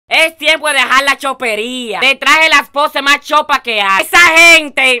tiempo de dejar la chopería. Te traje las poses más chopas que hay. Esa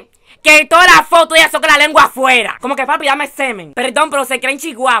gente que todas las fotos ya son con la lengua afuera. Como que papi, dame semen. Perdón, pero se creen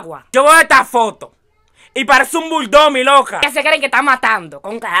chihuahua. Yo veo esta foto y parece un bulldog, mi loca. Que se creen que están matando.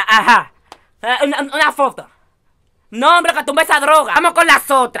 Ajá. Una foto. No, hombre, que tumbe esa droga. Vamos con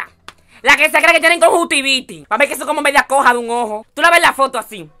las otras. Las que se creen que tienen conjuntivitis. Para ver que son como media coja de un ojo. Tú la ves la foto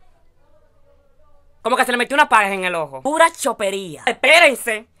así. Como que se le metió una paja en el ojo. Pura chopería.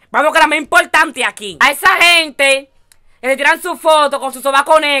 Espérense. Vamos con la más importante aquí. A esa gente que se tiran su foto con su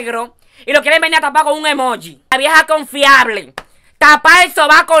sobaco negro y lo quieren venir a tapar con un emoji. La vieja confiable. Tapar el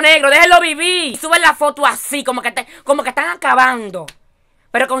sobaco negro, déjenlo vivir. Y suben la foto así, como que están acabando.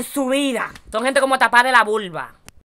 Pero con su vida. Son gente como tapada de la vulva.